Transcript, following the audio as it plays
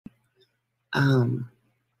Um,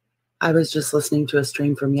 I was just listening to a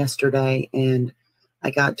stream from yesterday, and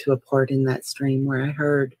I got to a part in that stream where I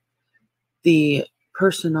heard the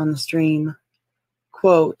person on the stream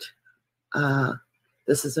quote,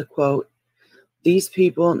 this is a quote, "These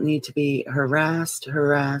people need to be harassed,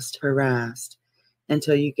 harassed, harassed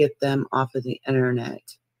until you get them off of the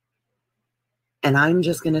internet." And I'm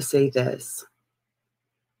just going to say this.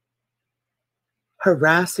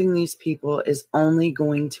 Harassing these people is only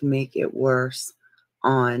going to make it worse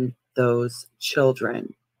on those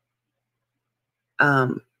children.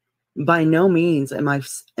 By no means am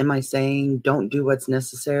I saying don't do what's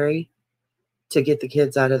necessary to get the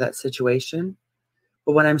kids out of that situation.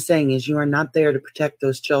 But what I'm saying is you are not there to protect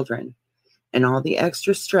those children. And all the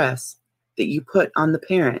extra stress that you put on the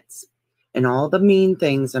parents and all the mean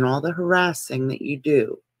things and all the harassing that you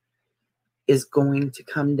do is going to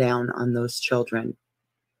come down on those children.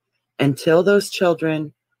 Until those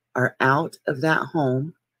children are out of that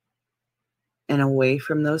home and away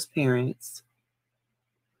from those parents,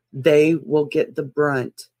 they will get the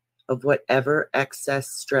brunt of whatever excess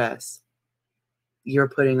stress you're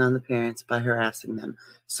putting on the parents by harassing them.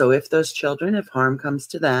 So if those children, if harm comes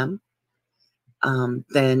to them,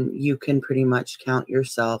 then you can pretty much count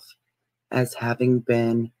yourself as having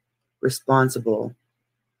been responsible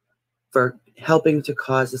for helping to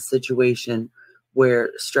cause a situation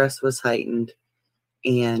where stress was heightened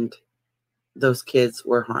and those kids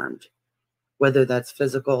were harmed, whether that's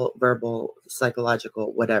physical, verbal,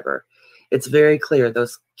 psychological, whatever. It's very clear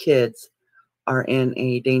those kids are in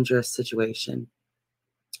a dangerous situation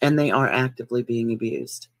and they are actively being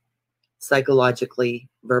abused psychologically,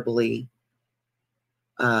 verbally,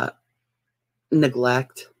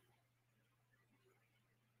 neglect,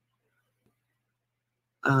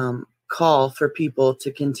 call for people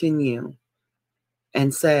to continue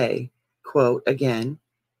and say, quote, again,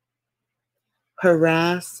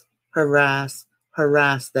 harass, harass,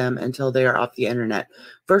 harass them until they are off the internet.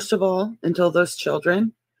 First of all, until those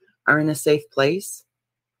children are in a safe place,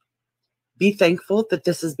 be thankful that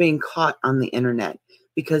this is being caught on the internet,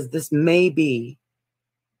 because this may be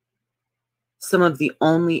some of the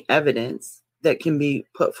only evidence that can be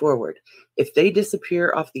put forward. If they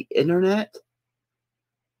disappear off the internet,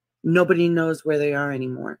 nobody knows where they are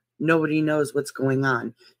anymore. Nobody knows what's going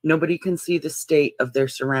on. Nobody can see the state of their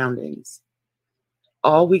surroundings.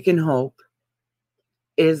 All we can hope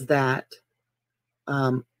is that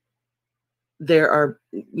there are,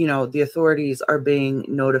 the authorities are being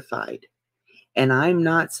notified. And I'm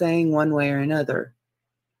not saying one way or another,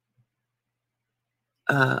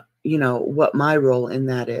 what my role in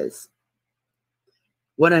that is.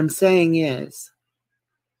 What I'm saying is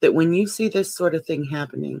that when you see this sort of thing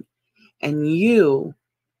happening and you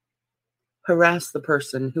harass the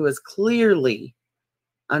person who is clearly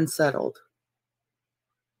unsettled,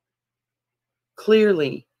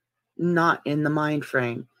 clearly not in the mind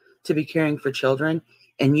frame to be caring for children,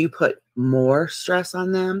 and you put more stress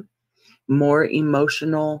on them, more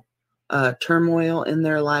emotional turmoil in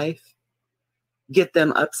their life, get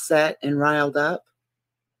them upset and riled up,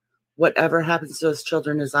 whatever happens to those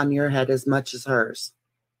children is on your head as much as hers.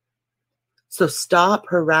 So stop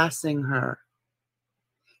harassing her.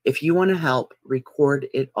 If you want to help, record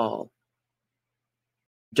it all.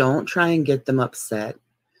 Don't try and get them upset.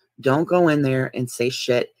 Don't go in there and say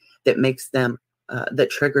shit that makes them, that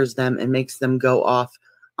triggers them and makes them go off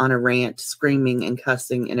on a rant, screaming and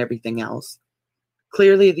cussing and everything else.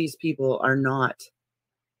 Clearly, these people are not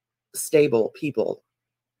stable people.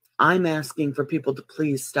 I'm asking for people to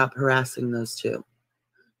please stop harassing those two.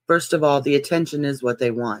 First of all, the attention is what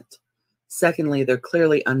they want. Secondly, they're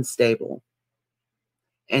clearly unstable.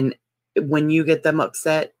 And when you get them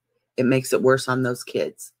upset, it makes it worse on those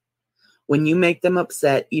kids. When you make them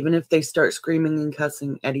upset, even if they start screaming and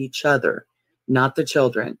cussing at each other, not the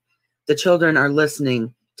children are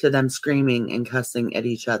listening to them screaming and cussing at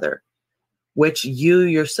each other, which you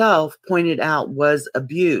yourself pointed out was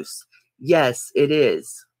abuse. Yes, it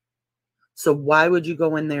is. So why would you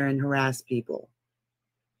go in there and harass people?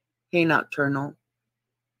 Hey, Nocturnal.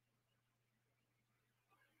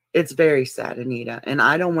 It's very sad, Anita, and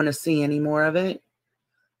I don't want to see any more of it.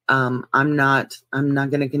 I'm not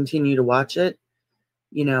going to continue to watch it.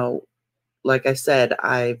 Like I said,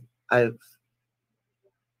 I've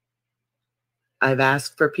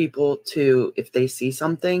asked for people to, if they see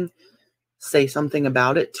something, say something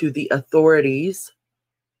about it to the authorities,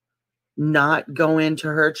 not go into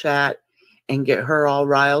her chat and get her all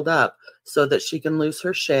riled up so that she can lose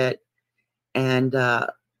her shit and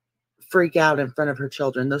freak out in front of her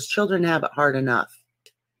children. Those children have it hard enough.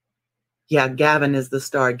 Yeah, Gavin is the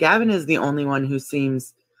star. Gavin is the only one who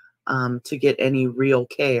seems to get any real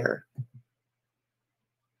care.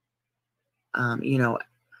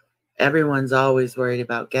 Everyone's always worried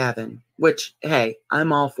about Gavin, which, hey,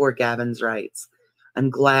 I'm all for Gavin's rights. I'm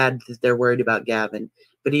glad that they're worried about Gavin.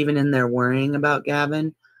 But even in their worrying about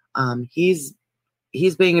Gavin, he's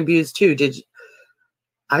being abused too.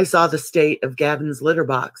 I saw the state of Gavin's litter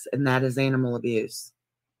box, and that is animal abuse.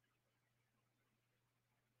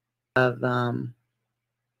 The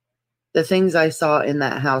things I saw in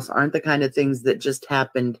that house aren't the kind of things that just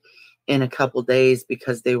happened in a couple days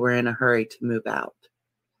because they were in a hurry to move out.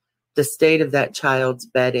 The state of that child's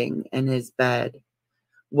bedding and his bed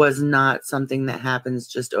was not something that happens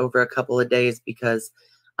just over a couple of days because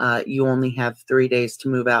you only have 3 days to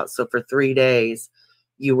move out. So for 3 days,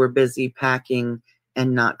 you were busy packing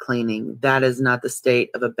and not cleaning. That is not the state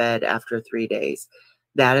of a bed after 3 days.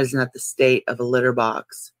 That is not the state of a litter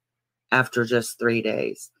box after just 3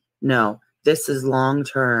 days. No, this is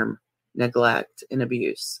long-term neglect and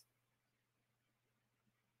abuse.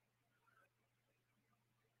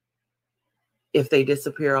 If they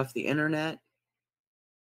disappear off the internet,